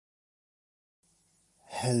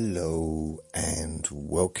Hello and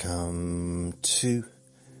welcome to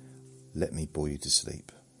Let Me Bore You to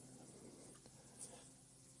Sleep.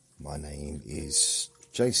 My name is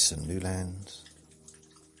Jason Newland.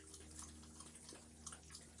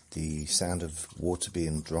 The sound of water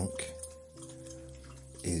being drunk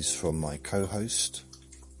is from my co-host,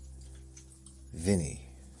 Vinny.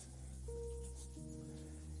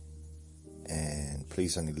 And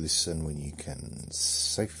please only listen when you can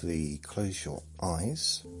safely close your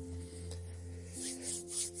eyes.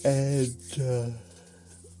 And,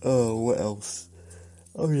 what else?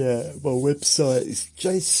 Oh yeah, my website is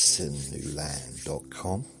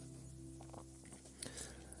jasonnewland.com.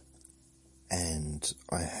 And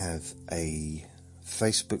I have a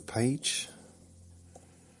Facebook page,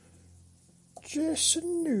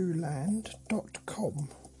 jasonnewland.com.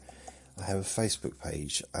 I have a Facebook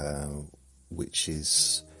page, which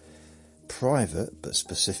is private, but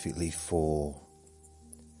specifically for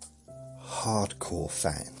hardcore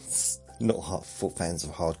fans. Not for fans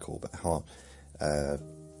of hardcore, but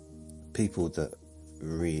people that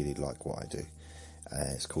really like what I do.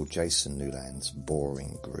 It's called Jason Newland's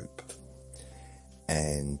Boring Group.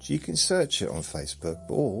 And you can search it on Facebook,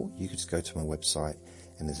 or you can just go to my website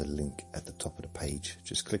and there's a link at the top of the page.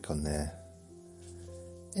 Just click on there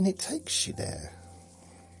and it takes you there.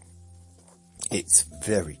 It's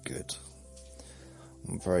very good.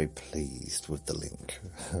 I'm very pleased with the link.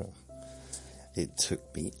 It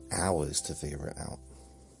took me hours to figure it out.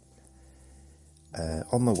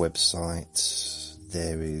 On my website,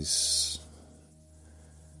 there is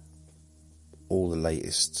all the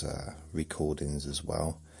latest recordings as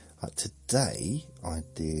well. Today, I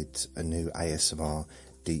did a new ASMR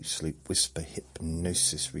Deep Sleep Whisper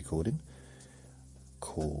Hypnosis recording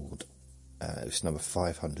called, it's number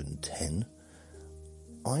 510.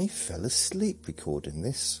 I fell asleep recording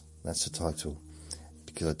this. That's the title,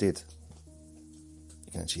 because I did.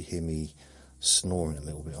 You can actually hear me snoring a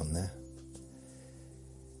little bit on there.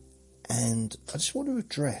 And I just want to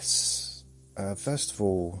address, first of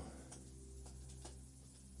all,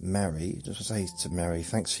 Mary. Just say to Mary,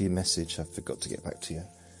 thanks for your message. I forgot to get back to you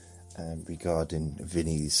regarding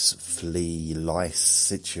Vinny's flea lice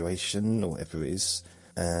situation, or whatever it is.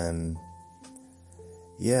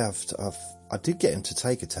 Yeah, I did get him to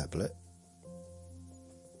take a tablet.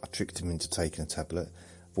 I tricked him into taking a tablet.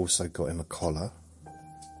 I've also got him a collar.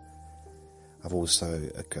 I've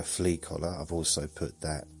also a flea collar. I've also put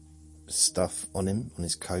that stuff on him, on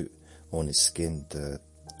his coat, or on his skin.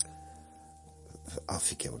 I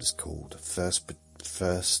forget what it's called. First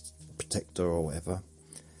protector or whatever.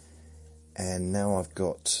 And now I've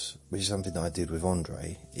got, which is something that I did with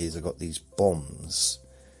Andre, is I got these bombs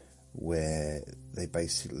where they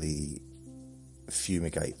basically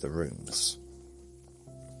fumigate the rooms,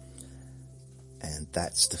 and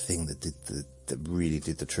that's the thing that really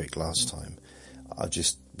did the trick last time. I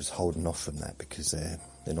just was holding off from that because they're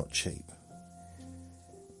not cheap,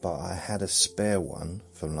 but I had a spare one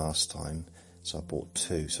from last time, so I bought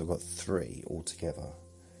two, so I've got three altogether.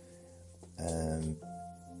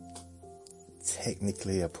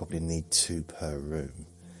 Technically I probably need two per room,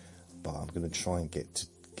 but I'm going to try and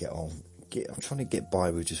I'm trying to get by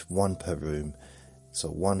with just one per room. So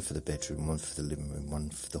one for the bedroom, one for the living room, one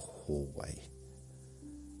for the hallway.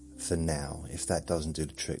 For now, if that doesn't do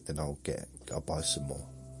the trick, then I'll buy some more.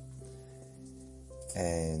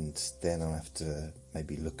 And then I'll have to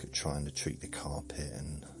maybe look at trying to treat the carpet.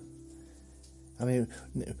 And I mean,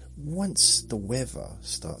 once the weather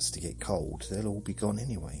starts to get cold, they'll all be gone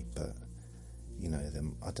anyway. But you know,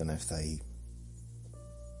 I don't know if they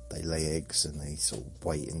lay eggs and they sort of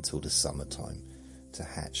wait until the summertime to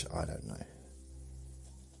hatch. I don't know.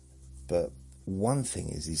 But one thing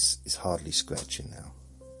is he's hardly scratching now.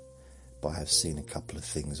 But I have seen a couple of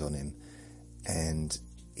things on him, and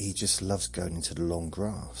he just loves going into the long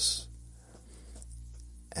grass.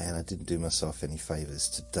 And I didn't do myself any favours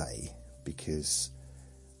today because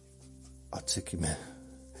I took him in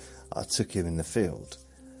the field.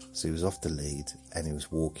 So he was off the lead and he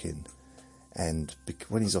was walking. And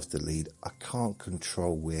when he's off the lead, I can't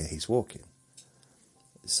control where he's walking.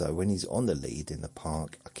 So when he's on the lead in the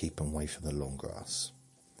park, I keep him away from the long grass.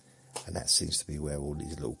 And that seems to be where all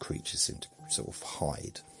these little creatures seem to sort of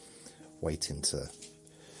hide, waiting to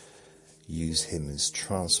use him as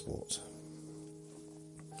transport.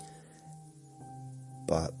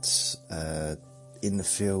 But in the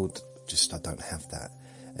field, I don't have that.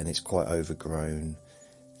 And it's quite overgrown.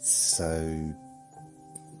 So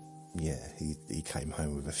yeah, he came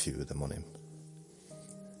home with a few of them on him.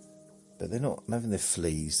 But they're not having their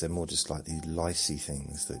fleas, they're more just like these licey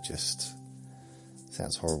things that just,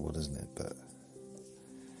 sounds horrible, doesn't it? But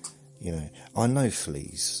You know, I know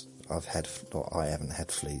fleas. I haven't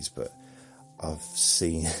had fleas, but I've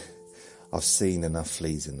seen enough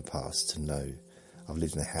fleas in the past to know. I've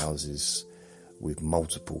lived in houses with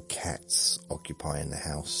multiple cats occupying the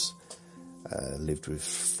house. Lived with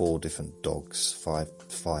 4 different dogs,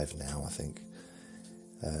 five now, I think.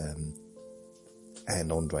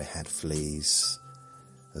 And Andre had fleas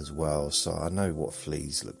as well, so I know what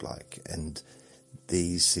fleas look like. And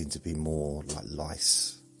these seem to be more like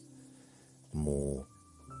lice, more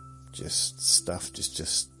just stuff,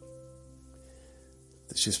 it's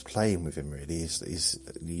just playing with him, really. He's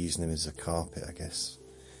using him as a carpet, I guess.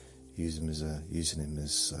 Using him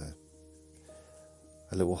as a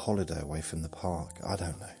little holiday away from the park. I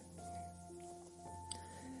don't know.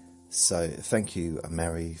 So thank you,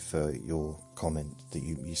 Mary, for your comment that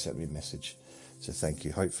you sent me a message. So thank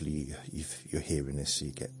you. Hopefully you're hearing this, so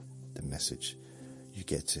you get the message. You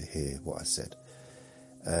get to hear what I said.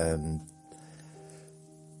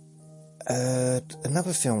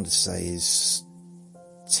 Another film to say is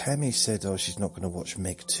Tammy said, she's not going to watch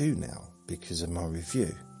Meg 2 now because of my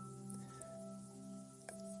review.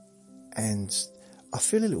 And I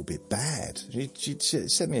feel a little bit bad. She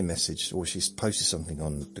sent me a message, or she's posted something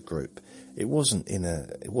on the group. It wasn't a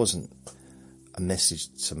message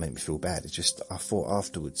to make me feel bad. It's just, I thought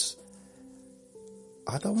afterwards,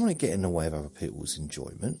 I don't want to get in the way of other people's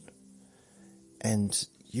enjoyment. And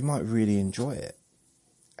you might really enjoy it.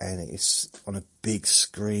 And it's on a big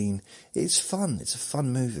screen. It's fun. It's a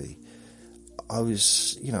fun movie. I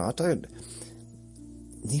don't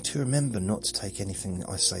need to remember not to take anything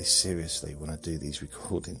I say seriously when I do these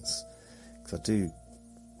recordings. Because I do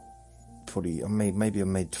maybe I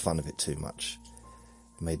made fun of it too much.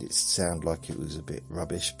 Made it sound like it was a bit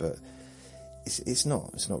rubbish, but it's not.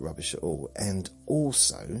 It's not rubbish at all. And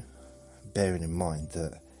also, bearing in mind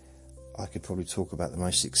that I could probably talk about the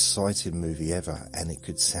most exciting movie ever and it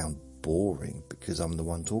could sound boring because I'm the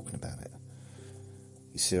one talking about it.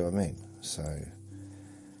 You see what I mean? So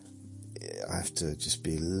I have to just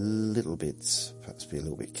be a little bit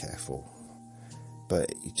careful.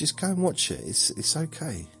 But you just go and watch it. It's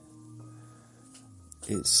okay.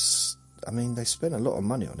 They spent a lot of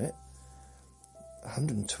money on it.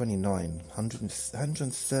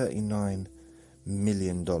 $139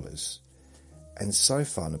 million. And so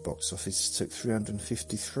far in the box office, it took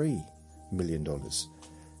 $353 million.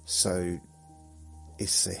 So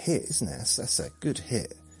it's a hit, isn't it? That's a good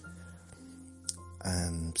hit.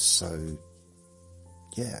 So,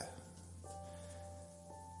 yeah.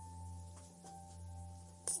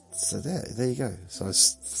 So there you go. So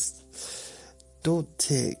don't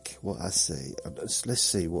take what I say. Let's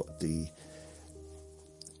see what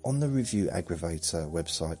on the review aggravator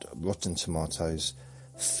website, Rotten Tomatoes,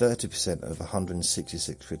 30% of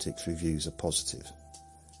 166 critics' reviews are positive.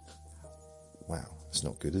 Wow, that's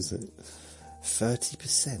not good, is it?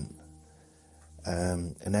 30%.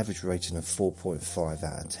 An average rating of 4.5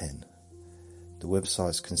 out of 10. The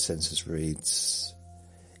website's consensus reads,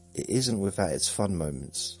 "It isn't without its fun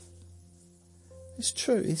moments." It's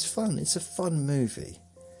true, it's fun, it's a fun movie.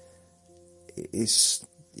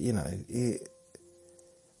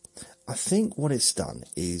 I think what it's done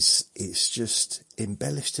is it's just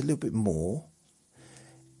embellished a little bit more,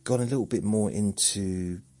 gone a little bit more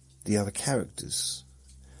into the other characters.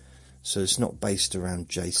 So it's not based around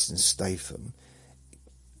Jason Statham.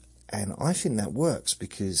 And I think that works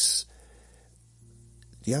because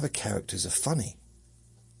the other characters are funny.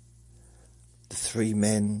 The 3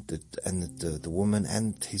 men, the woman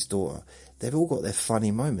and his daughter, they've all got their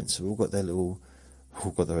funny moments. They've all got their little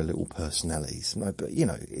personalities. No, but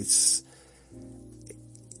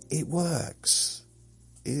it works.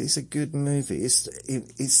 It's a good movie.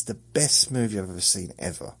 It's the best movie I've ever seen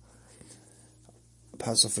ever.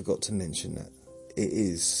 Perhaps I forgot to mention that it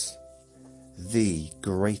is the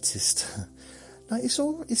greatest. No, it's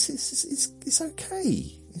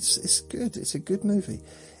okay. It's good. It's a good movie.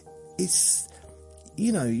 It's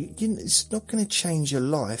it's not going to change your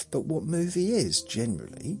life, but what movie is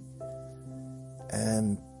generally.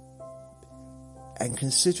 And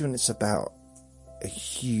considering it's about a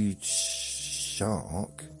huge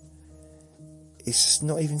shark, it's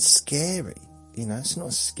not even scary. It's not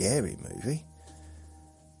a scary movie.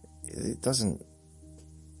 It doesn't,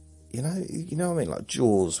 you know what I mean? Like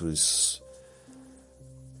Jaws was,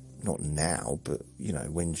 not now, but,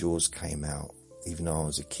 when Jaws came out, even though I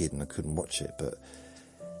was a kid and I couldn't watch it, but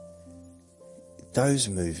those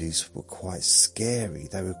movies were quite scary.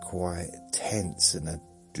 They were quite tense and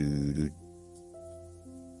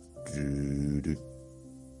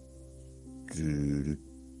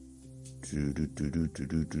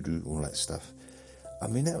all that stuff. I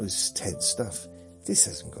mean, that was tense stuff. This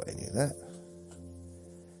hasn't got any of that.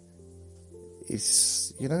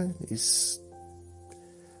 It's, you know, and it's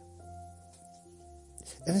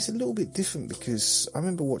a little bit different because I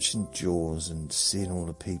remember watching Jaws and seeing all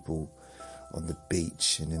the people on the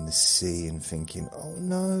beach and in the sea and thinking, oh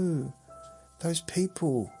no, those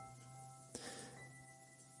people.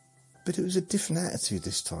 But it was a different attitude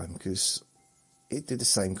this time because it did the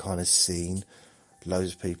same kind of scene.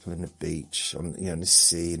 Loads of people in the beach, on the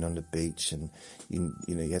sea and on the beach, and you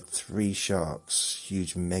had 3 sharks,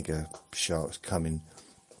 huge mega sharks coming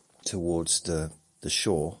towards the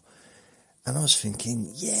shore, and I was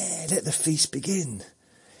thinking, yeah, let the feast begin.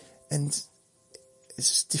 And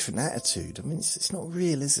it's a different attitude. I mean, it's not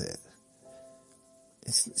real, is it?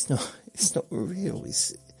 It's not real.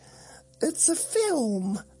 It's a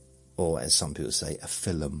film, or as some people say, a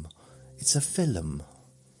film. It's a film.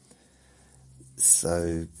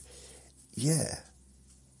 So, yeah,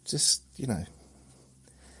 just,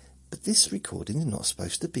 But this recording is not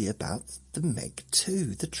supposed to be about the Meg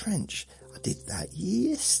 2, the trench. I did that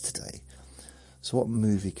yesterday. So what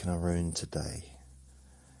movie can I ruin today?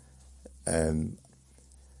 I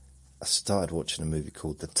started watching a movie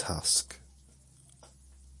called The Tusk.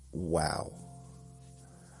 Wow.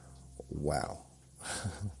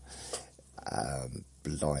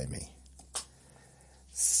 Blimey.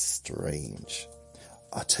 Strange.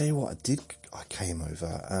 I'll tell you what I came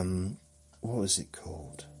over, what was it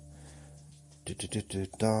called?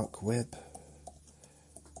 Dark Web.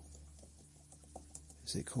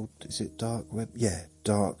 Is it Dark Web? Yeah,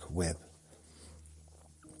 Dark Web.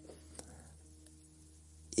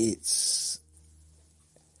 It's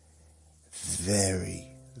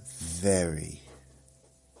very, very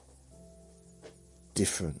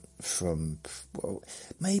different from, well,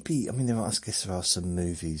 maybe, I mean, I guess there are some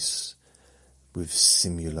movies with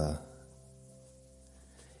similar,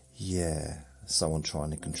 someone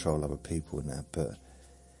trying to control other people and that, but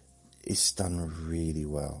it's done really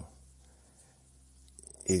well.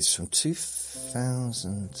 It's from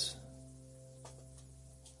 2000,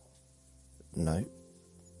 no,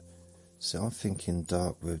 so I'm thinking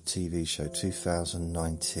Dark Web TV show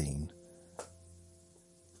 2019,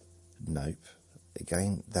 nope.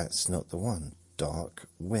 Again, that's not the one. Dark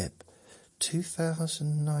Web,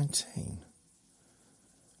 2019.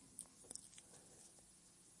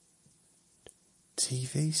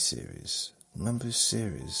 TV series, number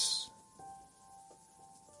series.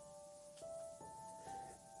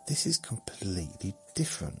 This is completely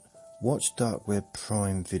different. Watch Dark Web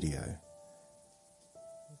Prime Video.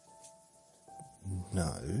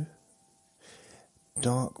 No.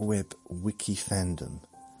 Dark Web Wiki Fandom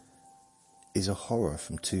is a horror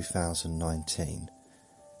from 2019.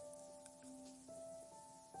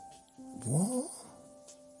 What?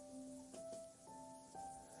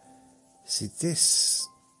 See, this,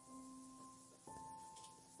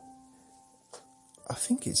 I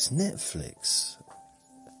think it's Netflix.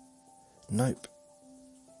 Nope.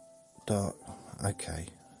 Dark, okay.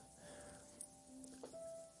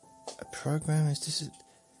 A program is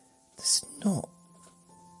this not,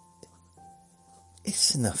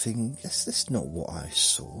 it's nothing, that's not what I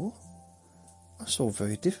saw. I saw a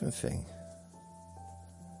very different thing.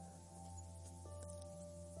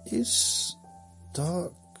 Is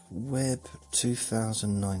Dark Web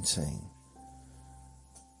 2019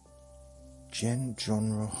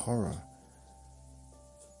 genre horror.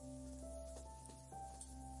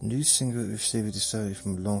 New single received a story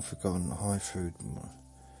from long forgotten high food.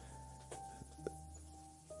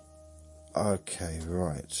 Okay,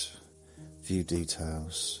 right. View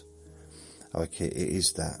details. Okay, it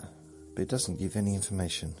is that, but it doesn't give any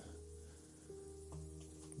information.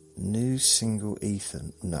 New single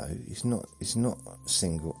Ethan. No, he's not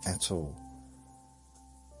single at all.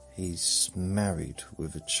 He's married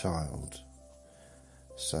with a child.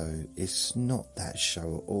 So it's not that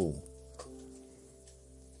show at all.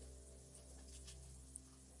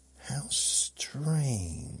 How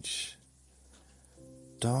strange.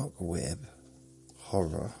 Dark Web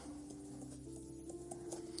horror.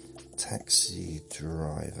 Taxi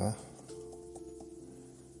driver.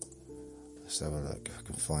 Let's have a look if I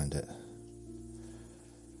can find it.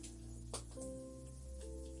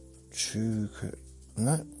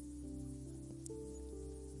 No.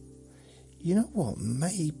 You know what?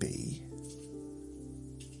 Maybe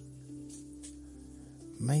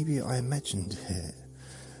I imagined it.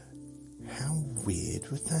 How weird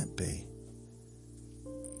would that be?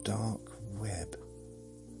 Dark Web.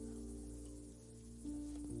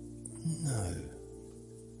 No.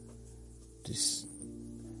 This.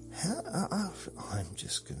 How? I'm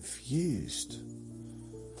just confused.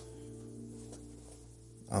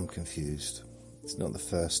 I'm confused. It's not the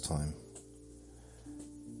first time.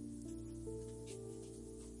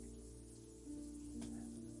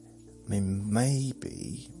 I mean,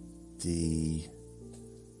 maybe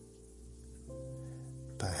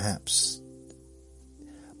perhaps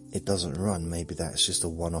it doesn't run. Maybe that's just a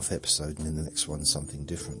one-off episode and then the next one's something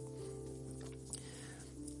different.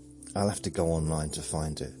 I'll have to go online to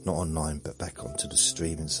find it. Not online, but back onto the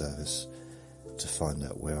streaming service to find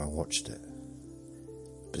out where I watched it.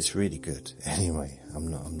 But it's really good. Anyway, I'm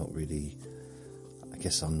not really, I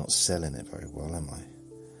guess I'm not selling it very well, am I?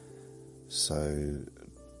 So,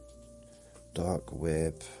 dark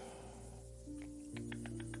web,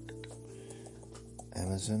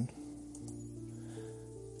 Amazon,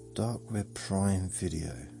 dark web Prime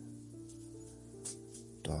Video,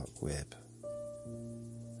 dark web,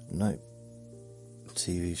 nope,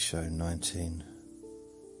 TV show 19.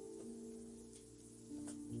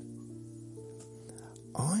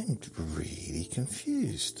 I'm really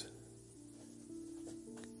confused.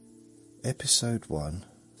 Episode 1.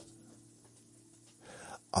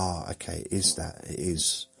 Okay, it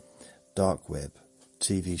is Dark Web,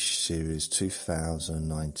 TV series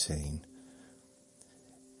 2019.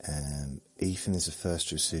 Ethan is the first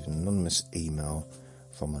to receive an anonymous email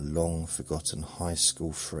from a long forgotten high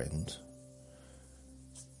school friend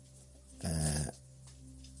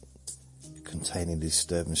containing a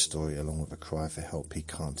disturbing story along with a cry for help he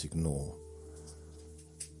can't ignore.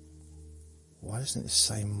 Why doesn't it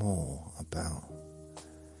say more about?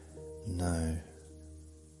 No.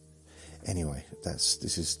 Anyway,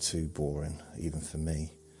 this is too boring, even for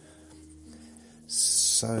me.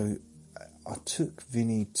 So, I took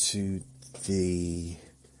Vinny to the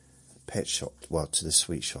pet shop, to the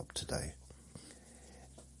sweet shop today.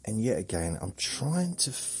 And yet again, I'm trying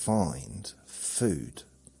to find food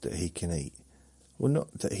that he can eat. Well,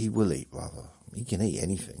 not that he will eat, rather. He can eat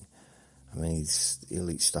anything. I mean,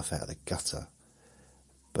 he'll eat stuff out of the gutter.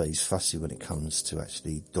 But he's fussy when it comes to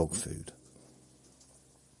actually dog food.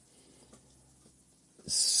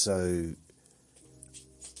 So,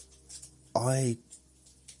 I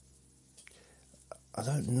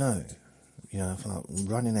don't know. You know, if I'm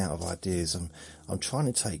running out of ideas. I'm trying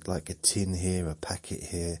to take like a tin here, a packet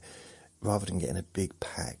here, rather than getting a big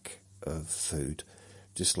pack of food.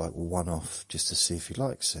 Just like one off, just to see if he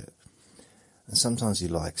likes it. And sometimes he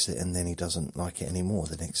likes it and then he doesn't like it anymore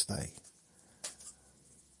the next day.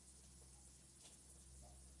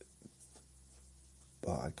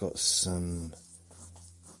 But I got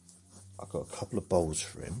a couple of bowls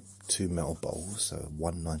for him, 2 metal bowls, so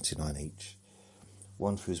 $1.99 each.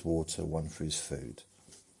 One for his water, one for his food.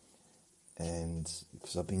 And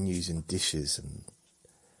because I've been using dishes and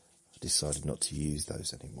I decided not to use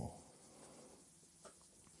those anymore.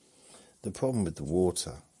 The problem with the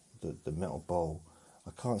water, the metal bowl,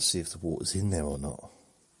 I can't see if the water's in there or not.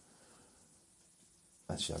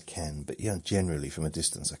 Actually I can, but yeah, generally from a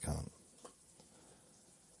distance I can't.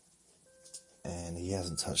 And he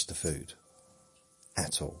hasn't touched the food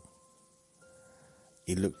at all.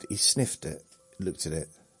 He sniffed it, looked at it.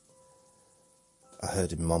 I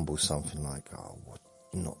heard him mumble something like, "Oh,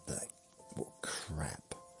 what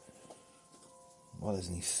crap. Why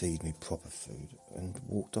doesn't he feed me proper food?" And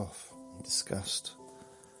walked off in disgust.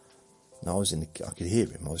 No, I could hear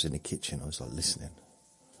him. I was in the kitchen. I was like listening.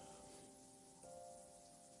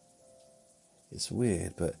 It's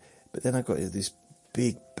weird, but then I got this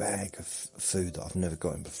big bag of food that I've never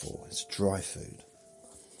gotten before. It's dry food.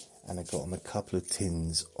 And I got him a couple of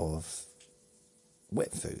tins of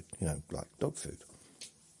wet food, like dog food.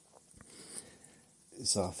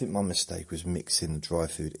 So I think my mistake was mixing the dry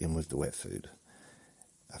food in with the wet food.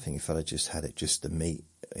 I think if I'd have just had it, just the meat,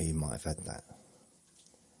 he might have had that.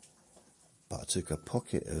 But I took a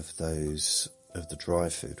pocket of the dry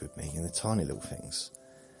food with me in the tiny little things.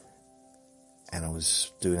 And I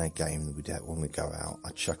was doing a game that we do when we go out.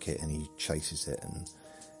 I chuck it and he chases it and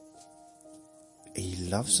he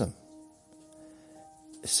loves them.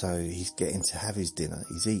 So he's getting to have his dinner,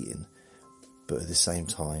 he's eating, but at the same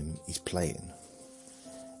time he's playing.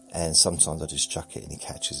 And sometimes I just chuck it and he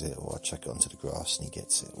catches it, or I chuck it onto the grass and he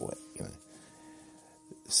gets it, or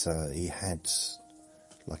So he had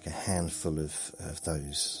like a handful of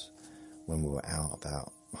those when we were out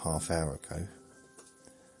about half hour ago,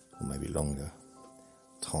 or maybe longer.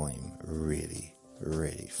 Time really,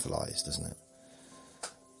 really flies, doesn't it?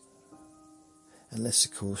 Unless,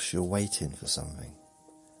 of course, you're waiting for something.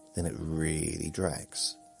 Then it really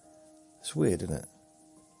drags. It's weird, isn't it?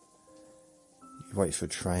 You wait for a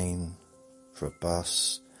train, for a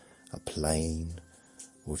bus, a plane,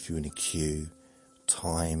 or if you're in a queue,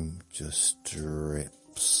 time just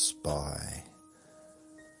drips by.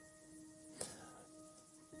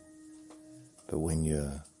 But when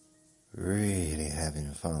you're really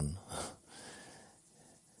having fun,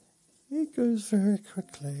 it goes very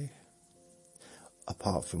quickly.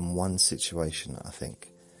 Apart from one situation, I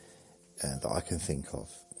think, that I can think of,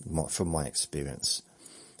 from my experience,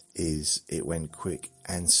 is it went quick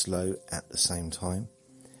and slow at the same time.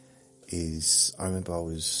 I remember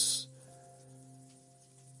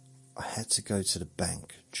I had to go to the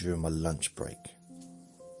bank during my lunch break.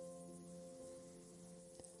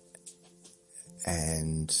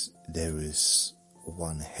 And there was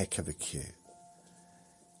one heck of a queue.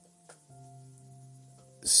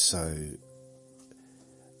 So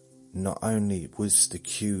not only was the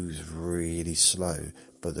queues really slow,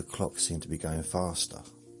 but the clock seemed to be going faster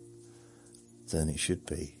than it should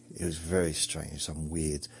be. It was very strange, some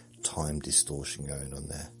weird time distortion going on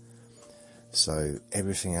there. So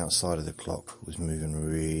everything outside of the clock was moving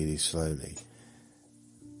really slowly,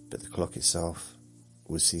 but the clock itself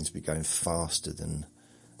seemed to be going faster than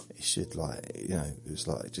it should. It was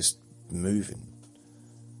like just moving.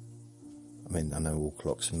 I mean, I know all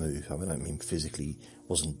clocks move. I don't mean physically,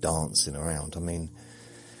 wasn't dancing around. I mean,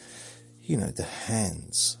 the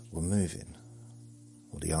hands were moving,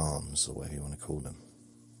 or the arms, or whatever you want to call them.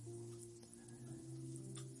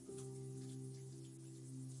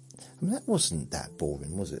 I mean, that wasn't that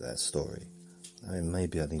boring, was it, that story? I mean,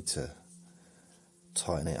 maybe I need to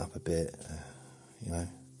tighten it up a bit,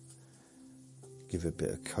 give it a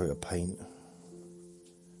bit of coat of paint,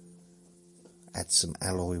 add some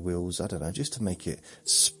alloy wheels, I don't know, just to make it,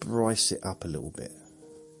 spice it up a little bit.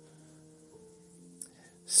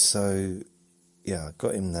 So, yeah, I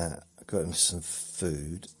got him that, I got him some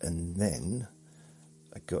food, and then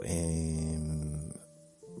I got him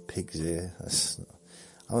pig's ear.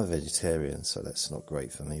 I'm a vegetarian, so that's not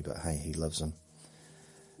great for me, but hey, he loves them.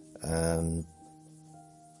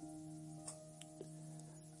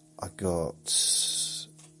 I got,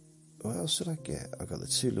 what else did I get? I got the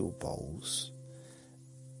 2 little bowls,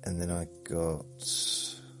 and then I got,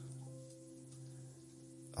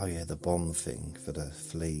 the bomb thing for the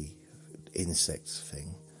flea insects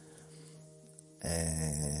thing,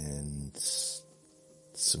 and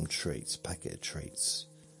some treats, packet of treats.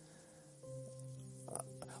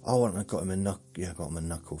 And I got him a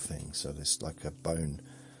knuckle thing, so there's like a bone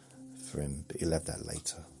for him, but he'll have that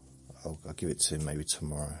later. I'll give it to him maybe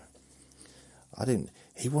tomorrow.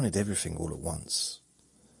 He wanted everything all at once.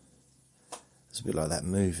 It's a bit like that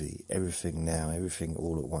movie, Everything Now, Everything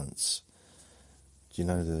All at Once. Do you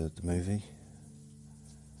know the movie?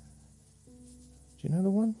 Do you know the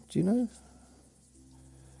one? Do you know?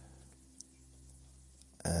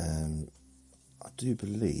 I do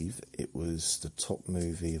believe it was the top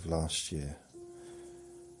movie of last year.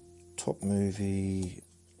 Top movie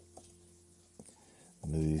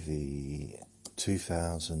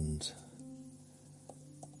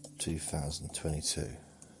 2022.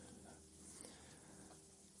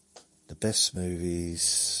 The best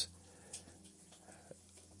movies.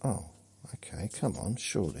 Oh, okay, come on,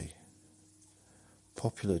 surely.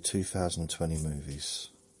 Popular 2020 movies.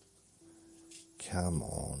 Come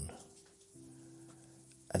on.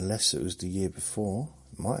 Unless it was the year before.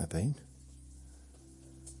 Might have been.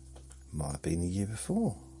 Might have been the year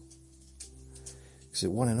before. Because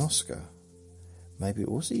it won an Oscar. Maybe it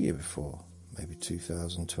was the year before. Maybe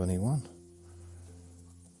 2021.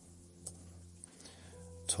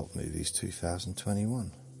 Top movies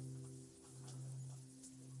 2021.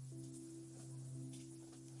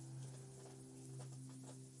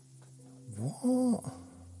 What?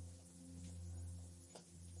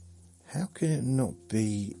 How can it not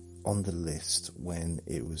be on the list when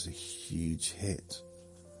it was a huge hit?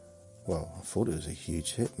 Well, I thought it was a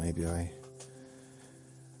huge hit. Maybe I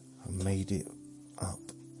made it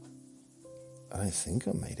up. I don't think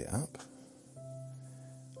I made it up.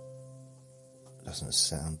 Doesn't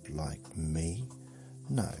sound like me.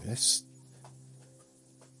 No, that's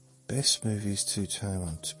best movies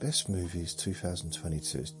 2021. Best movies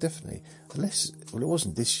 2022. It's definitely, it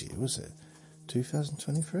wasn't this year, was it?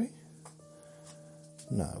 2023?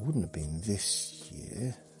 No, it wouldn't have been this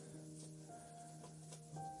year.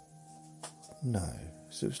 No,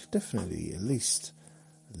 so it was definitely at least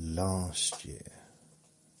last year.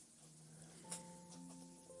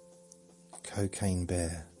 Cocaine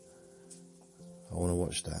Bear. I want to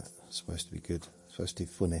watch that. It's supposed to be good. It's supposed to be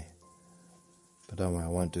funny. But don't worry, I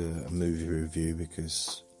won't do a movie review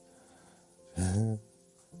because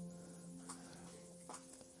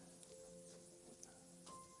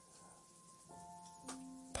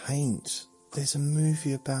Paint. There's a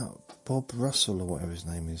movie about Bob Russell or whatever his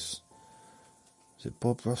name is. Is it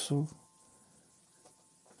Bob Russell?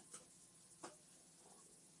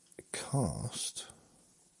 past,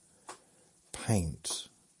 paint.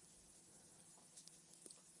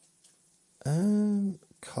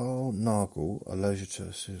 Carl Nagel,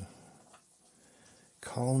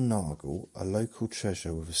 a local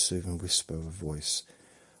treasure with a soothing whisper of a voice,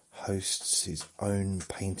 hosts his own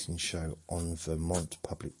painting show on Vermont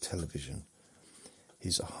Public Television.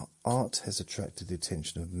 His art has attracted the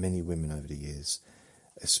attention of many women over the years,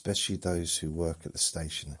 especially those who work at the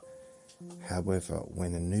station. However,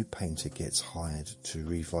 when a new painter gets hired to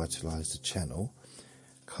revitalise the channel,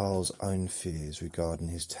 Carl's own fears regarding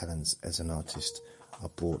his talents as an artist are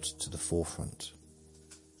brought to the forefront.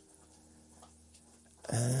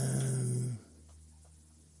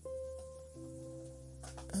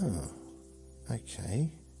 Oh,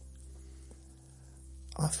 okay.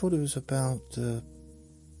 I thought it was about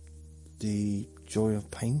the joy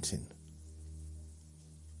of painting.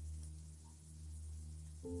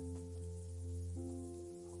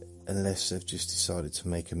 Unless they've just decided to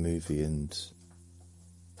make a movie and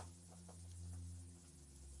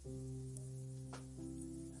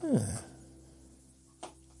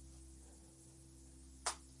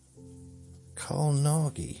Carl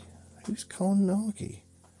Nagy. Who's Carl Nagy?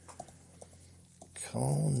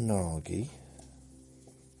 Carl Nagy.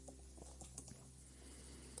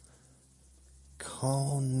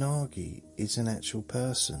 Carl Nagy is an actual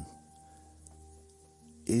person.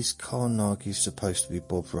 Is Carl Nagy supposed to be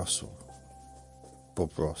Bob Ross?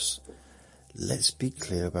 Let's be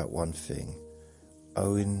clear about one thing.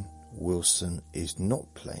 Owen Wilson is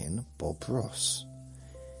not playing Bob Ross.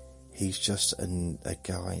 He's just a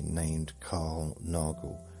guy named Carl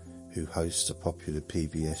Nagel who hosts a popular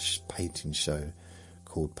PBS painting show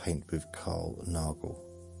called Paint with Carl Nagel.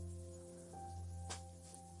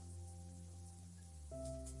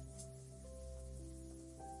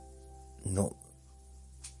 Not...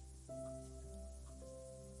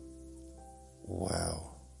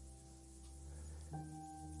 Wow.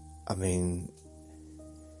 I mean...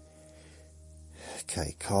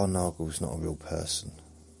 Okay, Carl Nagel's not a real person,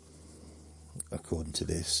 according to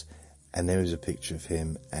this. And there is a picture of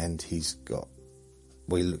him, and he's got...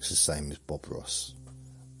 Well, he looks the same as Bob Ross.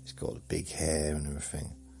 He's got big hair and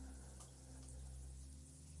everything.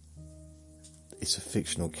 It's a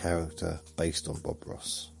fictional character based on Bob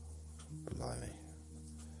Ross. Blimey.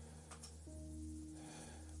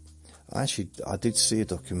 I did see a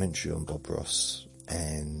documentary on Bob Ross,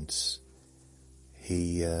 and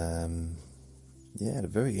he had a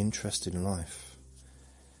very interesting life.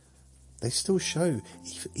 They still show,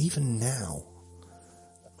 even now,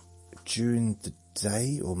 during the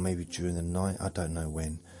day or maybe during the night, I don't know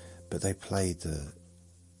when, but they play the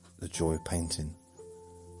joy of painting.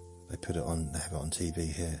 They put it on, they have it on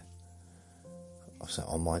TV here. I've seen it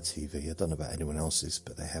on my TV. I don't know about anyone else's,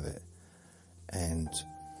 but they have it. And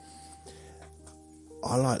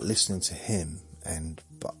I like listening to him, and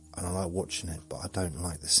I like watching it, but I don't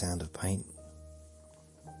like the sound of paint.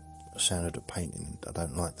 The sound of the painting, I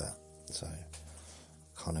don't like that. So,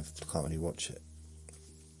 can't really watch it.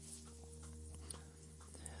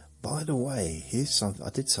 By the way, here's something. I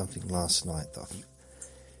did something last night that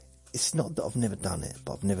it's not that I've never done it,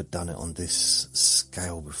 but I've never done it on this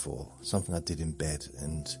scale before. Something I did in bed,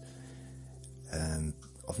 and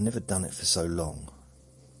I've never done it for so long.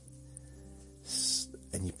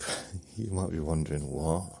 And you might be wondering,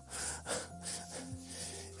 what?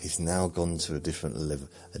 He's now gone to a different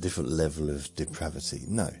level of depravity.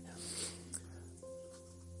 No.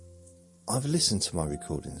 I've listened to my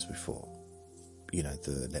recordings before. You know,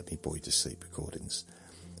 the Let Me Bore You to Sleep recordings.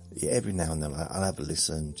 Yeah, every now and then I'll have a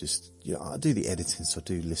listen, just, you know, I do the editing, so I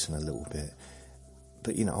do listen a little bit.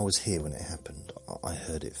 But, you know, I was here when it happened. I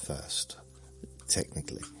heard it first,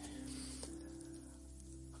 technically.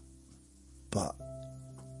 But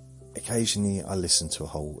occasionally I listen to a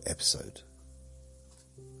whole episode.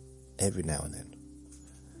 Every now and then.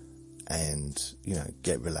 And, you know,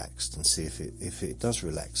 get relaxed and see if it does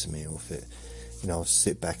relax me, or if it, you know, I'll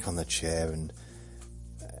sit back on the chair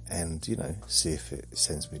and, you know, see if it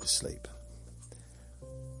sends me to sleep.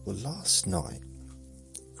 Well, last night,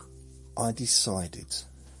 I decided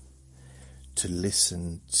to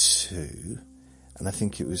listen to, and I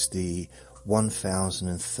think it was the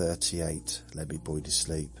 1038 Let Me Bore You to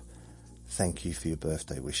Sleep, Thank You for Your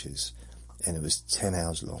Birthday Wishes, and it was 10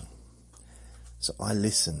 hours long. So I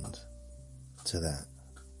listened to that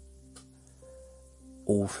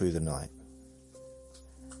all through the night.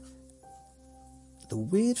 The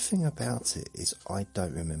weird thing about it is I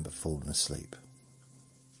don't remember falling asleep.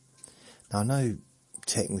 Now I know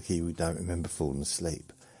technically we don't remember falling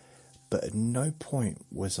asleep, but at no point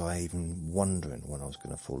was I even wondering when I was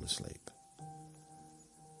going to fall asleep.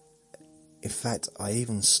 In fact, I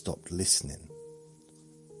even stopped listening.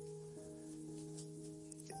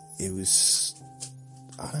 It was,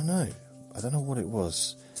 I don't know what it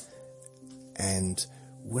was. And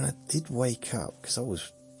when I did wake up, because I'm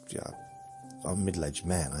a middle-aged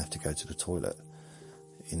man, I have to go to the toilet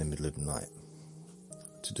in the middle of the night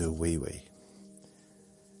to do a wee-wee.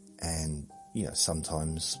 And,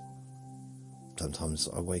 sometimes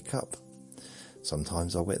I wake up.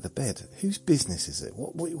 Sometimes I wet the bed. Whose business is it?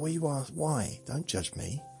 What you ask? Why? Don't judge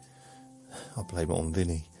me. I blame it on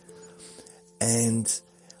Vinny. And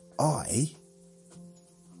I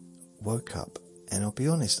woke up, and I'll be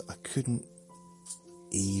honest, I couldn't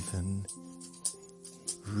even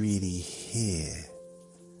really hear.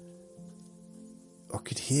 I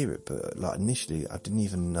could hear it, but initially I didn't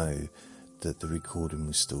even know that the recording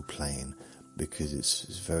was still playing, because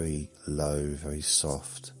it's very low, very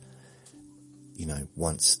soft.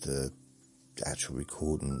 Once the actual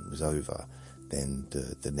recording was over, then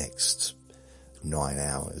the next 9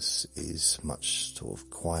 hours is much sort of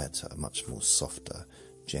quieter, much more softer,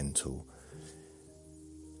 gentle.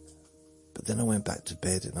 But then I went back to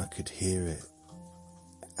bed and I could hear it,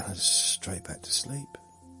 and I just straight back to sleep.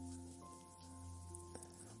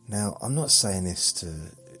 Now, I'm not saying this to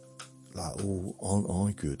aren't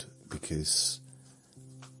I good, because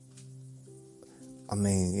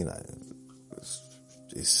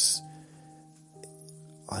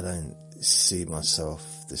I don't see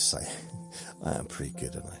myself the same. I am pretty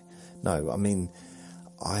good, aren't I? No,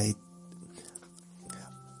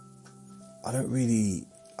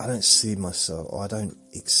 I don't see myself, or I don't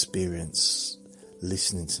experience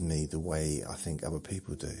listening to me the way I think other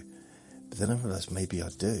people do. But then I realised maybe I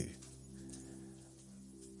do.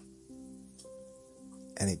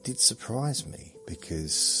 And it did surprise me,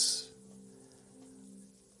 because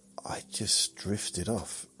I just drifted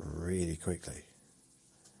off really quickly.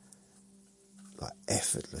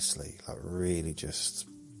 Effortlessly, really just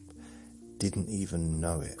didn't even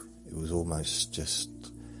know it. It was almost just,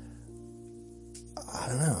 I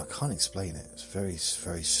don't know, I can't explain it. It's very,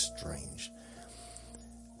 very strange.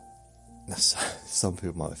 Now, some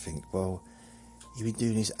people might think, well, you've been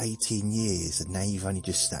doing this 18 years and now you've only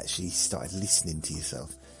just actually started listening to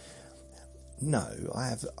yourself. No,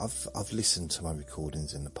 I've listened to my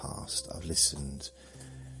recordings in the past. I've listened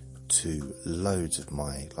to loads of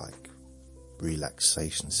my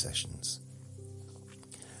relaxation sessions.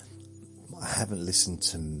 I haven't listened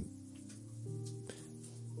to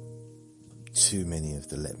too many of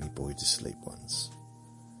the Let Me Bore You to Sleep ones,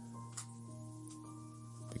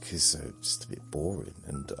 because they're just a bit boring.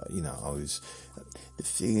 And the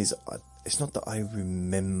thing is, it's not that I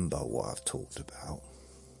remember what I've talked about,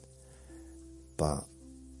 but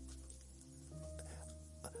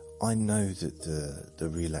I know that the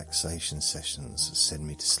relaxation sessions send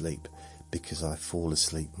me to sleep, because I fall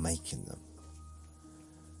asleep making them.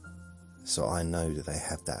 So I know that they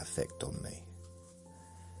have that effect on me,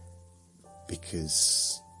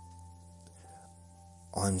 because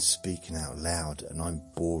I'm speaking out loud and I'm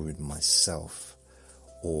boring myself,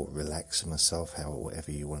 or relaxing myself,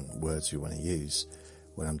 whatever words you want to use,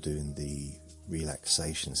 when I'm doing the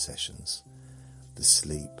relaxation sessions, the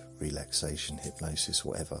sleep, relaxation, hypnosis,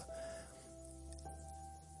 whatever.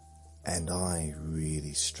 And I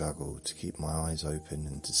really struggle to keep my eyes open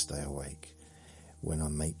and to stay awake when I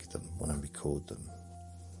make them, when I record them,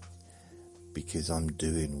 because I'm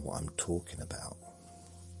doing what I'm talking about.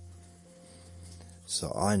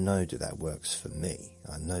 So I know that works for me.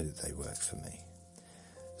 I know that they work for me.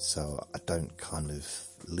 So I don't kind of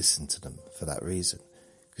listen to them for that reason,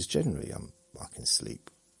 because generally I can sleep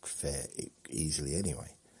fairly easily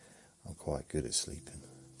anyway. I'm quite good at sleeping.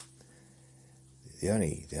 The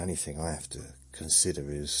only thing I have to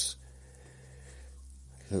consider is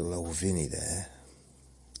little old Vinny there,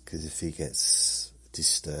 because if he gets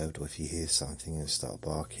disturbed, or if he hears something and start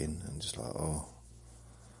barking, and just oh,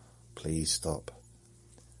 please stop.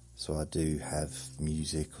 So I do have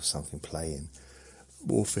music or something playing,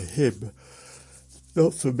 more for him,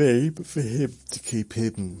 not for me, but for him, to keep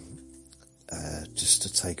him, just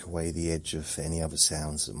to take away the edge of any other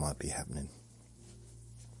sounds that might be happening.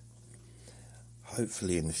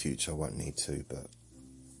 Hopefully in the future I won't need to, but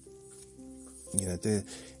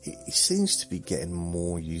he seems to be getting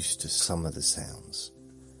more used to some of the sounds.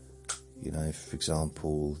 For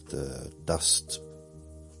example, the dust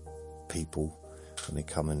people, when they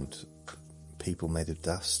come, and people made of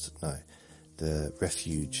dust, no, the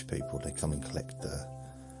refuge people, they come and collect the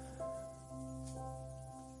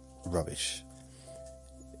rubbish.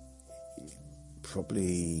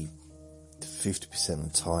 Probably 50%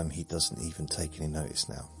 of the time he doesn't even take any notice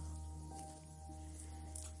now.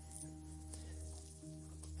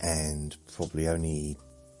 and probably only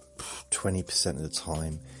 20% of the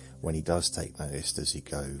time when he does take notice does he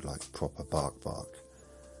go like proper bark.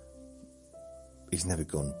 He's never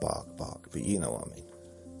gone bark, but you know what I mean.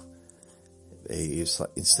 It's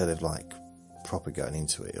like, instead of like proper going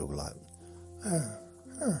into it, he'll be like,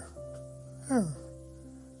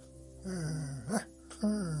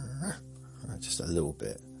 just a little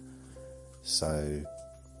bit. So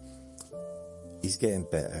he's getting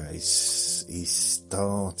better. He's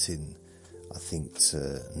starting, I think,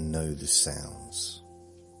 to know the sounds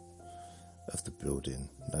of the building,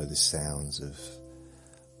 know the sounds of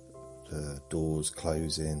the doors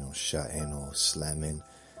closing or shutting or slamming,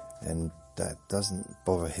 and that doesn't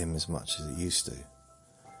bother him as much as it used to.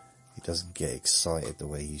 He doesn't get excited the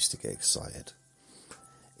way he used to get excited.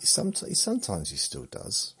 Sometimes he still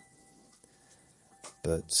does,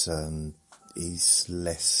 but seems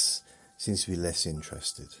to be less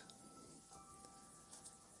interested.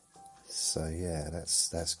 So yeah,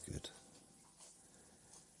 that's good.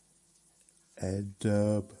 And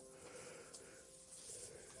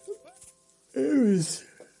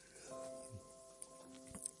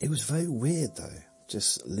it was very weird though,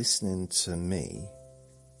 just listening to me.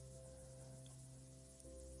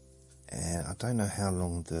 And I don't know how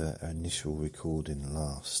long the initial recording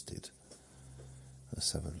lasted.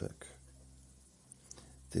 Let's have a look.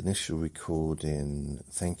 The initial recording,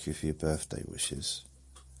 thank you for your birthday wishes.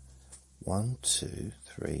 1, 2,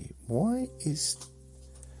 3. Why is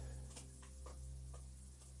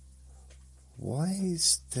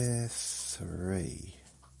there 3?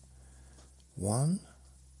 1,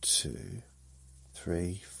 2,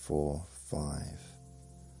 3, 4, 5.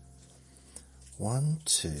 1,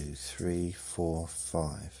 2, 3, 4,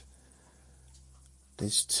 5.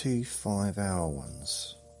 There's 2 5-hour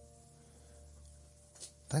ones.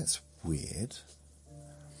 That's weird.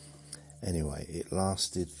 Anyway, it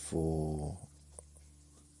lasted for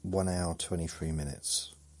 1 hour 23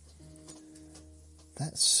 minutes.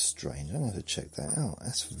 That's strange. I'm going to check that out.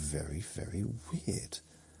 That's very, very weird.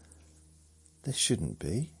 There shouldn't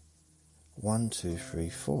be. 1, 2, 3,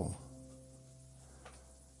 4.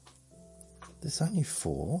 There's only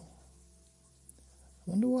 4. I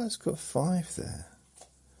wonder why it's got 5 there.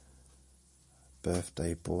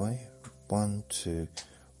 Birthday boy. 1, 2,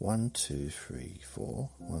 3, 4.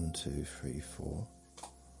 1, 2, 3, 4.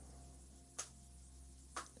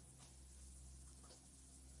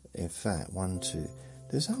 In fact, 1, 2.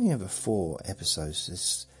 There's only ever 4 episodes.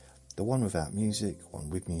 There's the one without music,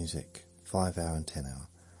 one with music, 5 hour and 10 hour.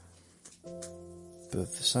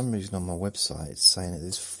 But for some reason on my website it's saying that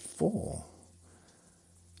there's 4.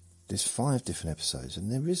 There's 5 different episodes,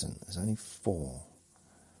 and there isn't. There's only 4.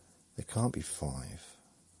 There can't be 5.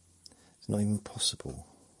 It's not even possible.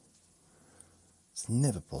 It's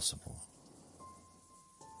never possible.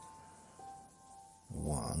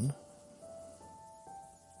 1.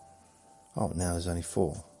 Oh, now there's only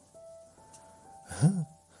 4.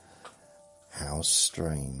 How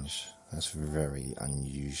strange. That's very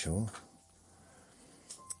unusual.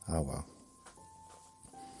 Oh well.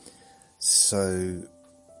 So,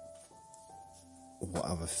 what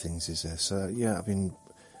other things is there? So, yeah, I mean,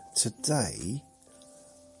 today,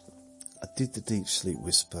 I did the Deep Sleep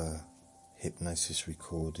Whisper hypnosis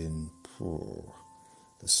recording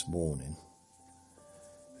this morning.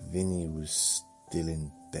 Vinny was still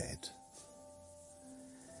in bed.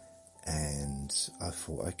 And I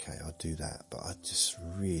thought, okay, I'll do that. But I just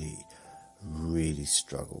really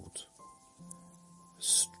struggled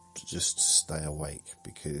to just stay awake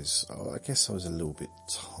because I guess I was a little bit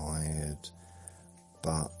tired.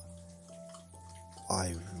 But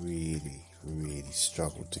I really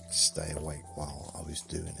struggled to stay awake while I was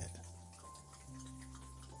doing it.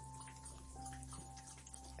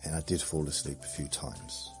 And I did fall asleep a few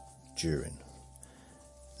times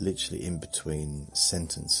literally in between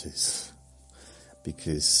sentences,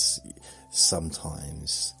 because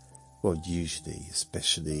sometimes, well, usually,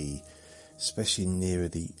 especially nearer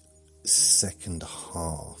the second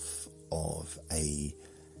half of a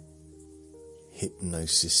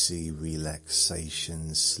hypnosis-y,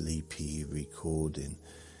 relaxation, sleepy recording,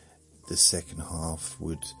 the second half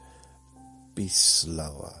would be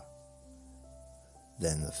slower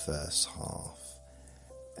than the first half,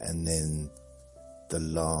 and then the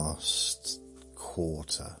last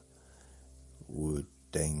quarter would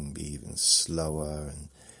then be even slower, and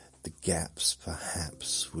the gaps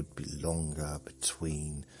perhaps would be longer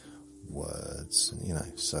between words,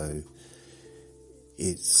 and so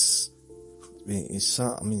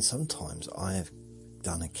I mean, sometimes I have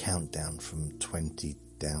done a countdown from 20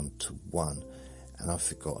 down to 1 and I've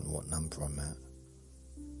forgotten what number I'm at.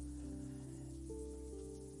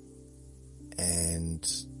 And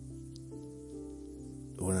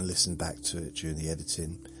when I listen back to it during the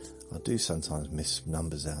editing, I do sometimes miss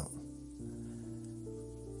numbers out.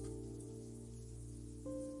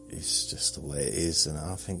 It's just the way it is, and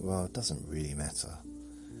I think, well, it doesn't really matter,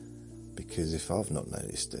 because if I've not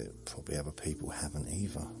noticed it, probably other people haven't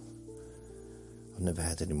either. I've never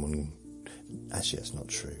had anyone... Actually, that's not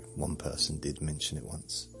true. One person did mention it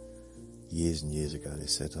once. Years and years ago, they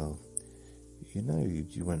said, oh, you know,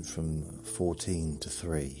 you went from 14 to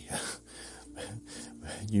 3.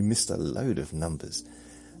 You missed a load of numbers.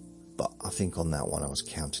 But I think on that one I was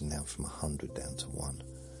counting down from 100 down to 1.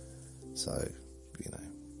 So, you know,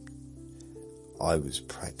 I was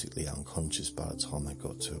practically unconscious by the time I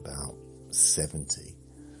got to about 70.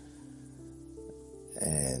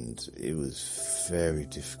 And it was very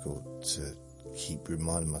difficult to keep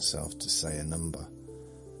reminding myself to say a number.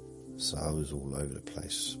 So I was all over the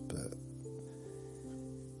place. But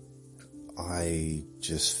I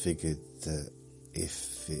just figured that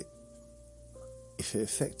if it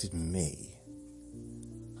affected me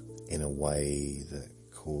in a way that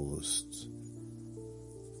caused,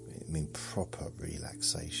 I mean, proper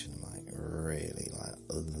relaxation, like really, like,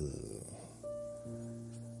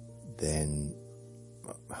 then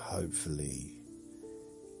hopefully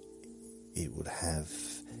it would have,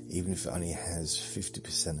 even if it only has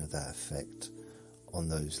 50% of that effect on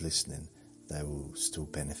those listening, they will still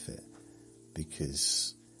benefit,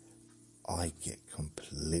 because I get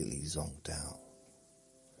completely zonked out.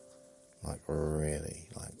 Like, really,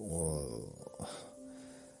 like, whoa,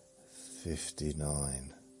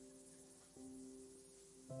 59,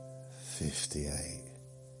 58.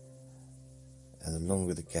 And the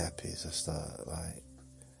longer the gap is, I start like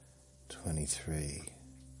 23,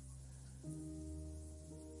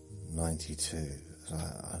 92.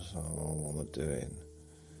 I just don't know what am I doing.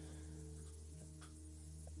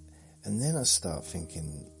 And then I start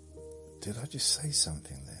thinking, did I just say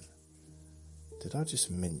something then? Did I just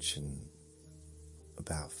mention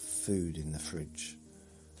about food in the fridge?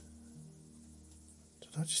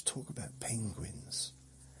 Did I just talk about penguins?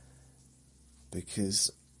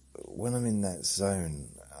 Because when I'm in that zone,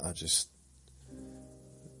 I just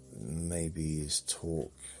maybe is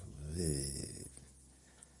talk,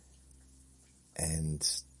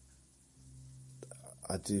 and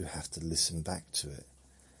I do have to listen back to it.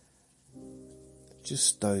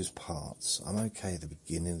 Just those parts. I'm okay at the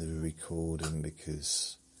beginning of the recording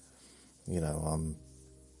because, you know, I'm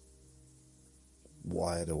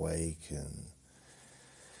wide awake and,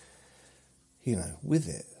 you know, with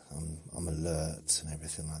it. I'm alert and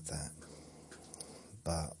everything like that.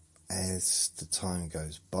 But as the time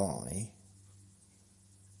goes by,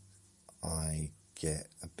 I get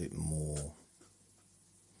a bit more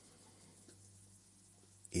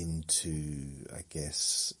into, I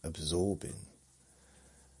guess, absorbing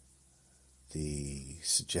the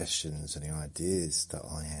suggestions and the ideas that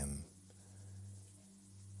I am,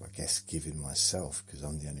 I guess, giving myself, because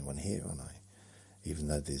I'm the only one here, aren't I? Even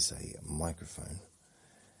though there's a microphone.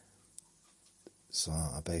 So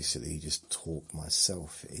I basically just talk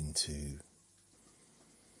myself into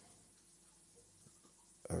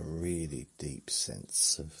a really deep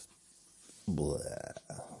sense of blah.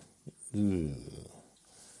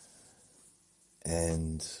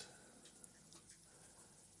 And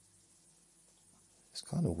it's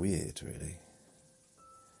kind of weird, really.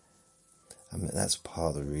 I mean, that's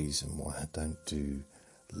part of the reason why I don't do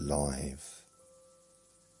live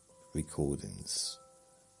recordings,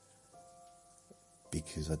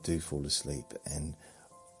 because I do fall asleep, and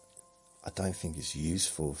I don't think it's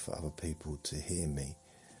useful for other people to hear me.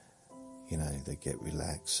 You know, they get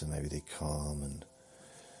relaxed and maybe they're calm and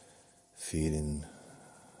feeling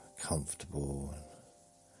comfortable, and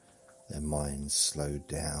their mind's slowed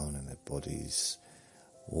down and their body's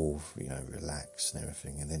all, you know, relaxed and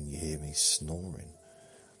everything, and then you hear me snoring.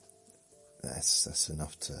 That's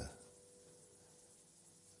enough to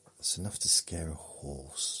scare a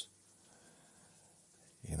horse.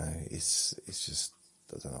 You know, it's just,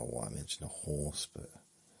 I don't know why I mentioned a horse, but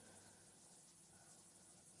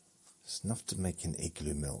it's enough to make an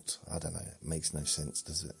igloo melt. I don't know, it makes no sense,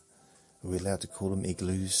 does it? Are we allowed to call them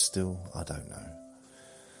igloos still? I don't know.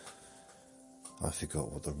 I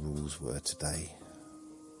forgot what the rules were today.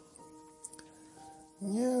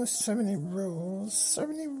 Yeah, so many rules, so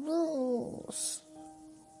many rules.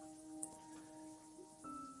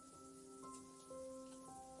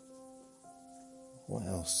 What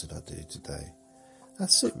else did I do today?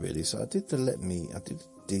 That's it really. So I did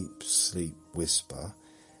deep sleep whisper,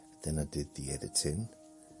 then I did the editing,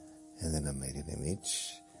 and then I made an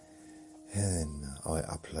image, and then I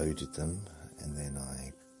uploaded them, and then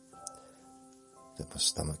I that my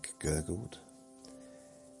stomach gurgled.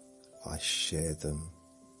 I shared them.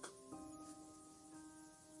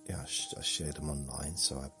 Yeah, I shared them online,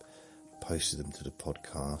 so I posted them to the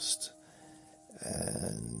podcast,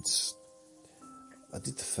 and I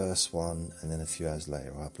did the first one, and then a few hours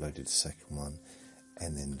later I uploaded the second one,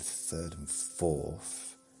 and then the third and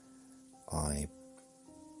fourth I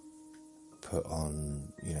put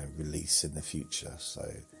on, release in the future. So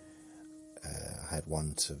I had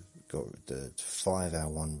one the 5-hour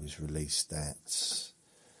one was released at,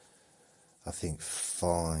 I think,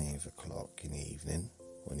 5 o'clock in the evening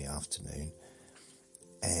or in the afternoon,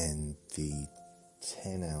 and the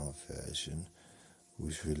 10-hour version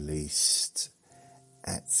was released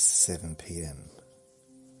at 7 p.m.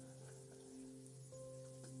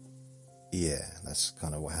 Yeah, that's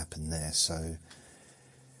kind of what happened there. So,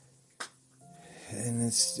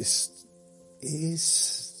 and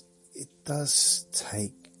it does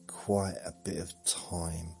take quite a bit of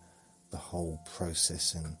time, the whole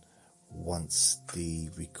processing, once the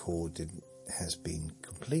recording has been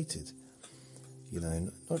completed.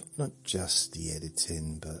 Not just the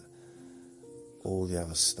editing, but all the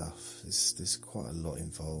other stuff. There's quite a lot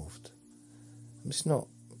involved.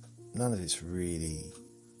 None of it's really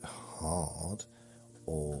hard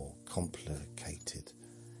or complicated.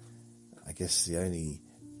 I guess the only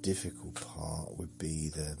difficult part would be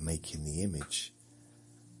the making the image,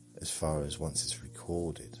 as far as once it's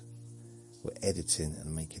recorded. We're editing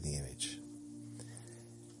and making the image.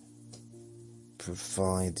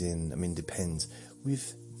 Depends.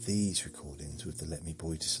 With these recordings, with the Let Me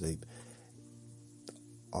Bore You to Sleep,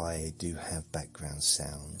 I do have background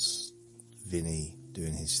sounds, Vinny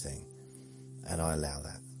doing his thing, and I allow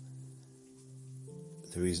that.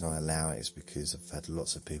 The reason I allow it is because I've had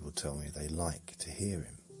lots of people tell me they like to hear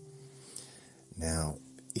him. Now,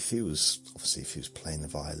 if he was playing the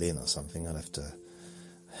violin or something, I'd have to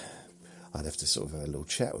sort of have a little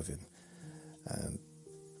chat with him.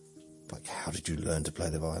 Like, how did you learn to play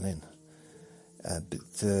the violin?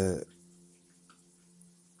 But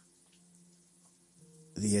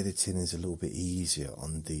the editing is a little bit easier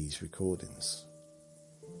on these recordings,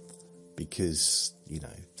 because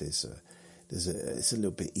it's a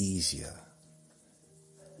little bit easier.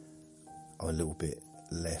 I'm a little bit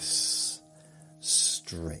less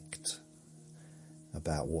strict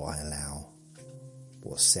about what I allow,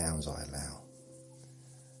 what sounds I allow,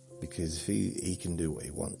 because if he can do what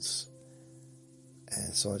he wants.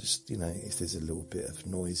 And so I just, if there's a little bit of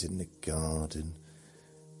noise in the garden,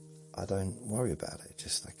 I don't worry about it.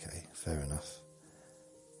 Just, okay, fair enough.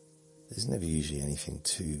 There's never usually anything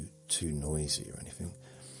too noisy or anything.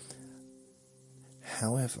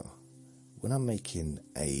 However, when I'm making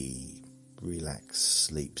a relaxed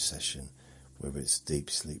sleep session, whether it's deep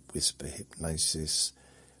sleep whisper hypnosis,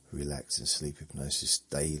 relax and sleep hypnosis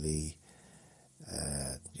daily,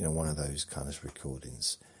 one of those kind of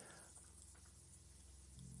recordings,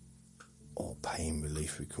 or pain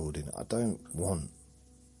relief recording, I don't want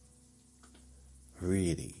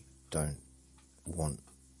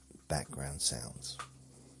background sounds,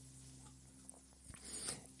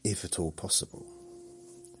 if at all possible.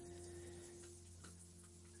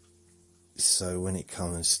 So when it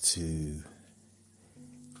comes to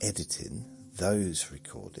editing those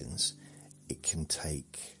recordings, it can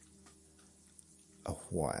take a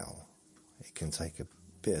while. It can take a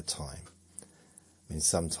bit of time.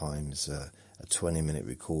 Sometimes a 20-minute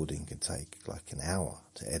recording can take like an hour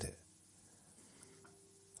to edit.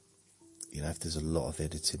 If there's a lot of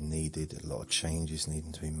editing needed, a lot of changes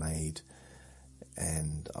needing to be made,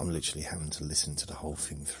 and I'm literally having to listen to the whole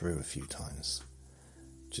thing through a few times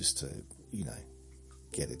just to,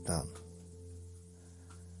 get it done.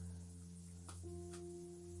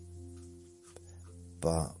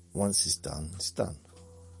 But once it's done, it's done.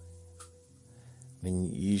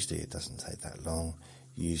 Usually it doesn't take that long.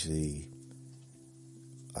 Usually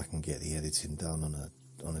I can get the editing done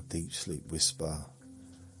on a deep sleep whisper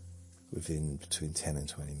within between 10 and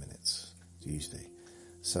 20 minutes, usually.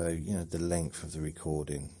 So, the length of the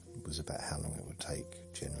recording was about how long it would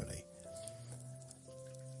take, generally.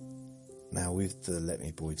 Now, with the Let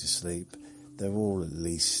Me Bore You to Sleep, they're all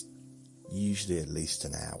usually at least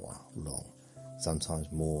an hour long.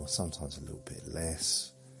 Sometimes more, sometimes a little bit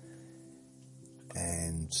less.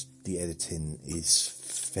 And the editing is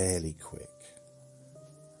fairly quick.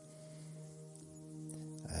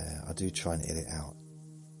 I do try and edit out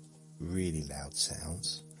really loud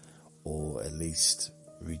sounds, or at least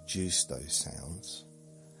reduce those sounds.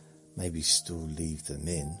 Maybe still leave them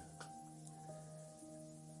in.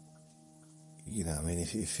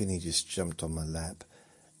 If Finny just jumped on my lap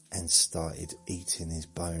and started eating his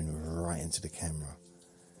bone right into the camera,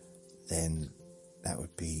 then that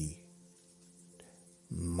would be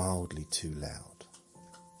mildly too loud.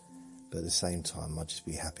 But at the same time, I'd just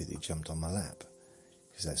be happy that he jumped on my lap,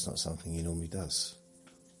 because that's not something he normally does.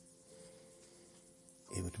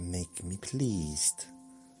 It would make me pleased.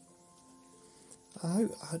 I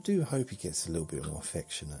do hope he gets a little bit more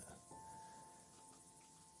affectionate,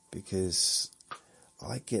 because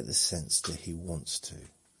I get the sense that he wants to.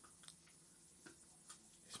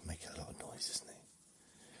 He's making a lot of noise, isn't he?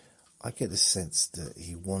 I get the sense that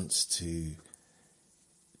he wants to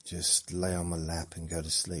just lay on my lap and go to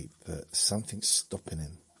sleep, but something's stopping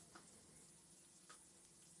him.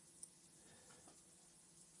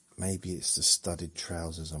 Maybe it's the studded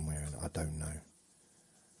trousers I'm wearing, I don't know.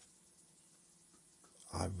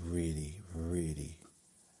 I really, really,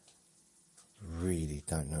 really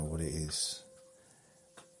don't know what it is.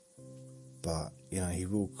 But, he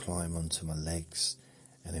will climb onto my legs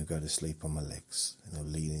and he'll go to sleep on my legs, and he'll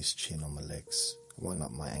lean his chin on my legs, right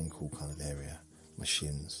up my ankle kind of area, my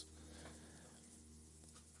shins.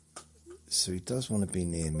 So he does want to be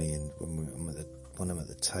near me, and when I'm at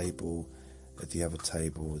the table, at the other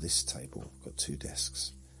table, this table, I've got 2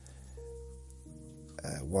 desks.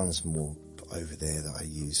 One's more over there that I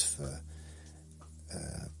use for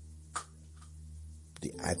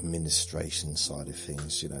the administration side of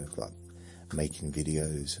things, like making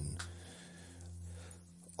videos and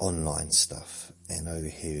online stuff. And over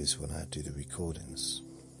here is when I do the recordings.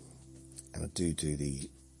 And I do the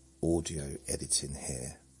audio editing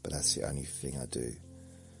here, but that's the only thing I do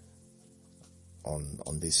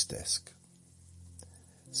on this desk.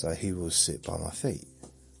 So he will sit by my feet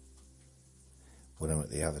when I'm at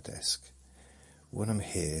the other desk. When I'm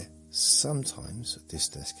here, sometimes at this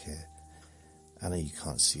desk here, I know you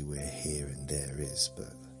can't see where here and there is,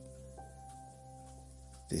 but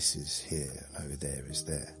this is here and over there is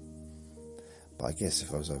there. But I guess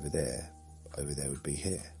if I was over there would be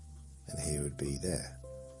here, and here would be there.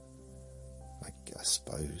 I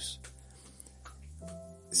suppose.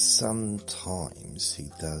 Sometimes he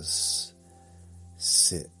does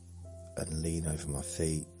sit and lean over my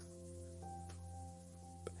feet,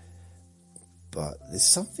 but there's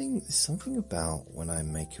something about when I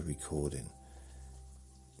make a recording,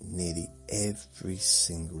 nearly every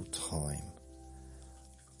single time,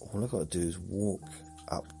 all I've got to do is walk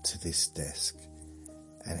up to this desk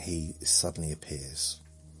and he suddenly appears.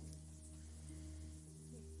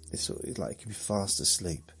 It's like he could be fast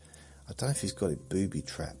asleep. I don't know if he's got it booby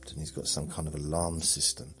trapped and he's got some kind of alarm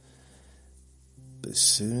system, but as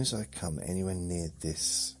soon as I come anywhere near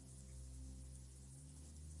this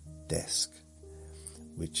desk,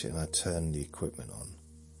 and I turn the equipment on,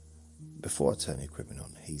 before I turn the equipment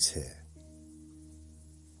on, he's here,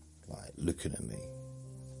 like looking at me.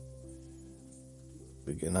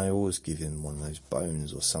 And I always give him one of those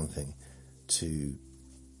bones or something to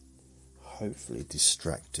hopefully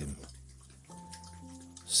distract him,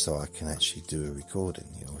 so I can actually do a recording,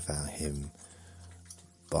 without him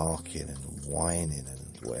barking and whining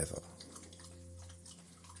and whatever.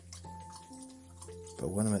 But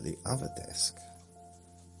when I'm at the other desk,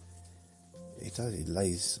 he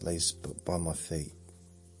lays by my feet.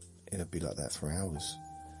 It'll be like that for hours.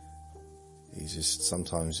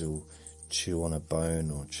 Sometimes he'll chew on a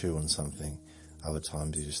bone or chew on something. Other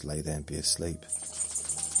times he'll just lay there and be asleep.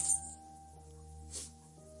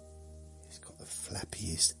 He's got the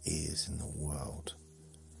flappiest ears in the world.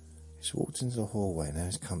 He's walked into the hallway, now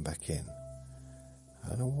he's come back in. I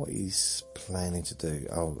don't know what he's planning to do.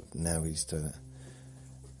 Oh, now he's doing it.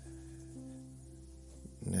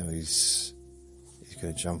 Now he's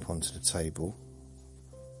going to jump onto the table.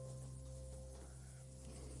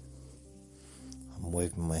 I'm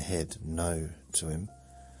waving my head no to him,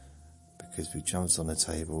 because if he jumps on the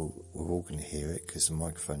table, we're all going to hear it, because the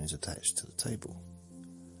microphone is attached to the table.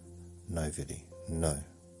 No, Viddy, no.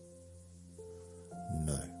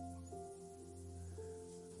 No.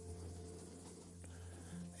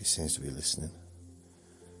 He seems to be listening.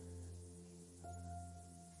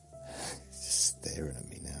 He's just staring at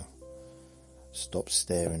me now. Stop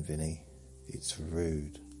staring, Vinny. It's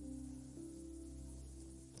rude.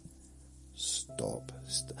 Stop.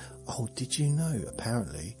 Oh, did you know,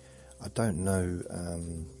 apparently, I don't know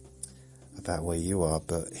about where you are,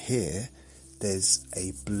 but here there's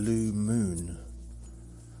a blue moon,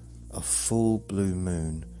 a full blue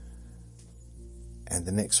moon, and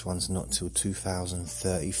the next one's not till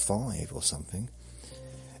 2035 or something.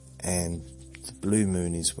 And the blue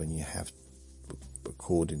moon is when you have,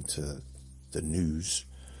 according to the news,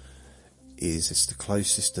 it's the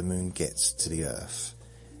closest the moon gets to the Earth,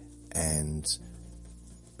 and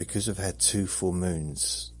because I've had 2 full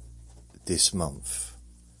moons this month.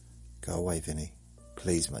 Go away, Vinny.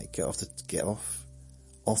 Please, mate, get off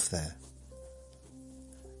there.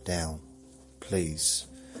 Down, please.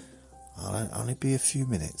 I'll only be a few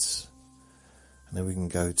minutes, and then we can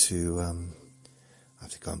go to, I have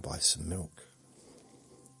to go and buy some milk.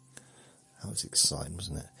 That was exciting,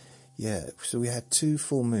 wasn't it? Yeah, so we had 2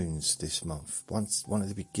 full moons this month. One at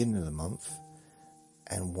the beginning of the month,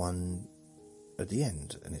 and one at the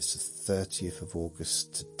end. And it's the 30th of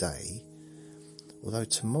August today, although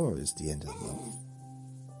tomorrow is the end of the month.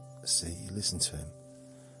 See, listen to him.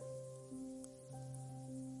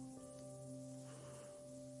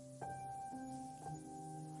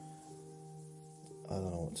 I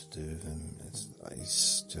don't know what to do with him.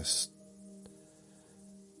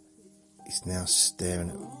 He's now staring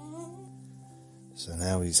at me. So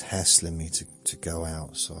now he's hassling me to go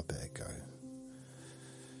out, so I better go.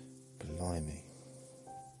 Blimey.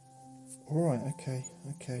 Alright, okay,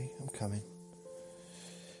 I'm coming.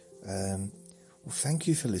 Well, thank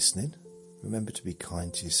you for listening. Remember to be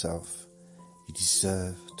kind to yourself. You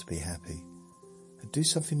deserve to be happy. And do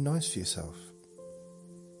something nice for yourself.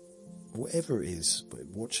 Whatever it is,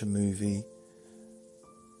 watch a movie.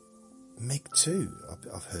 Meg 2,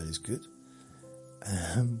 I've heard is good.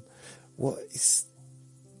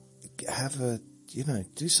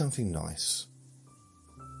 Do something nice.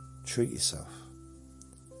 Treat yourself.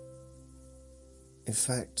 In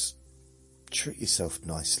fact, treat yourself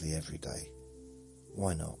nicely every day.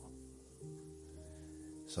 Why not?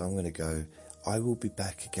 So I'm going to go. I will be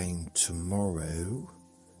back again tomorrow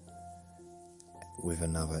with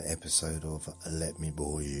another episode of Let Me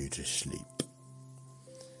Bore You to Sleep.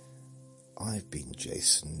 I've been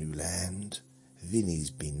Jason Newland.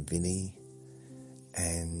 Vinny's been Vinny.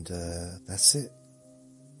 And that's it.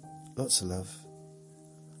 Lots of love.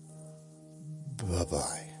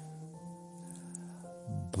 Bye-bye.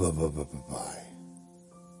 Bye-bye-bye-bye-bye.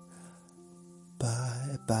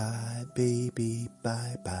 Bye-bye, baby,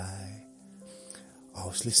 bye-bye. I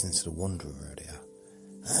was listening to The Wanderer earlier.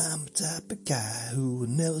 I'm the type of guy who will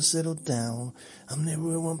never settle down. I'm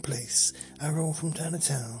never in one place. I roam from town to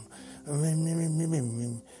town. I'm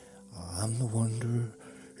the wanderer,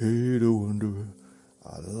 hey, the wanderer.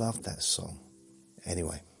 I love that song.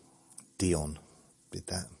 Anyway, Dion did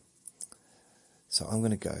that. So I'm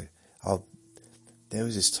going to go. There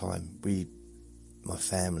was this time, my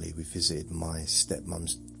family, we visited my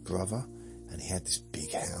stepmom's brother, and he had this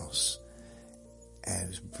big house. And it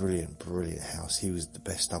was a brilliant house. He was the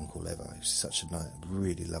best uncle ever. He was such a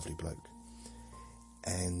really lovely bloke.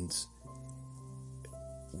 And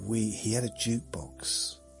he had a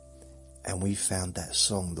jukebox, and we found that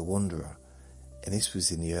song, The Wanderer. And this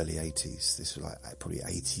was in the early 80s. This was like probably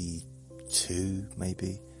 82,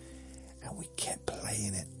 maybe. And we kept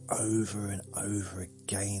playing it over and over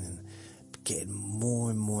again and getting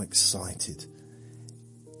more and more excited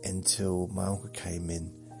until my uncle came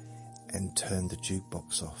in and turned the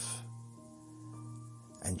jukebox off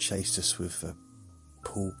and chased us with a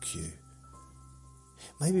pool cue.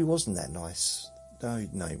 Maybe it wasn't that nice. No,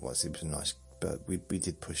 it was nice, but we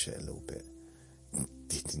did push it a little bit.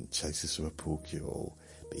 He didn't chase us with a pool cue at all,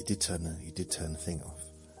 but he did turn the thing off.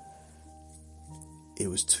 It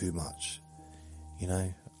was too much.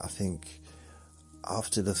 I think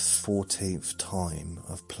after the 14th time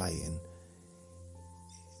of playing,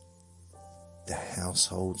 the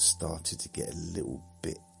household started to get a little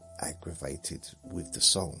bit aggravated with the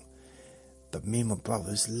song. But me and my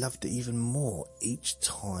brothers loved it even more. Each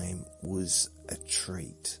time was a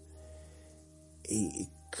treat. It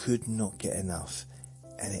could not get enough.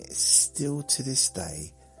 And it's still to this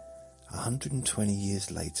day, 120 years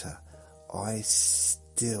later, I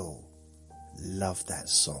still love that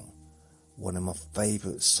song. One of my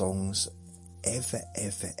favourite songs ever.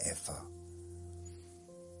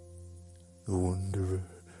 The wanderer,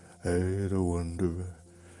 hey, the wanderer,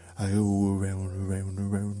 I go around,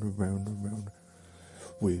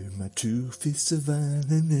 with my 2 fists of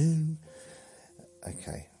iron.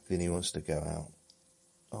 Okay, Vinny wants to go out.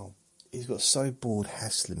 Oh, he's got so bored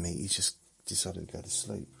hassling me, he's just decided to go to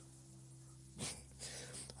sleep.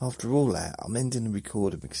 After all that, I'm ending the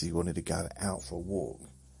recording because he wanted to go out for a walk.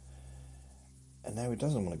 And now he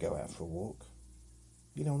doesn't want to go out for a walk.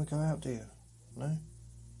 You don't want to go out, do you? No?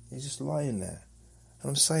 He's just lying there. And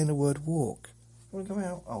I'm saying the word walk. You want to go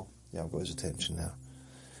out? Oh, yeah, I've got his attention now.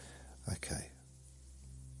 Okay.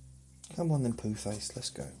 Come on then, poo face, let's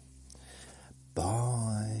go.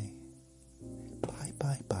 Bye.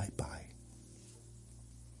 Bye.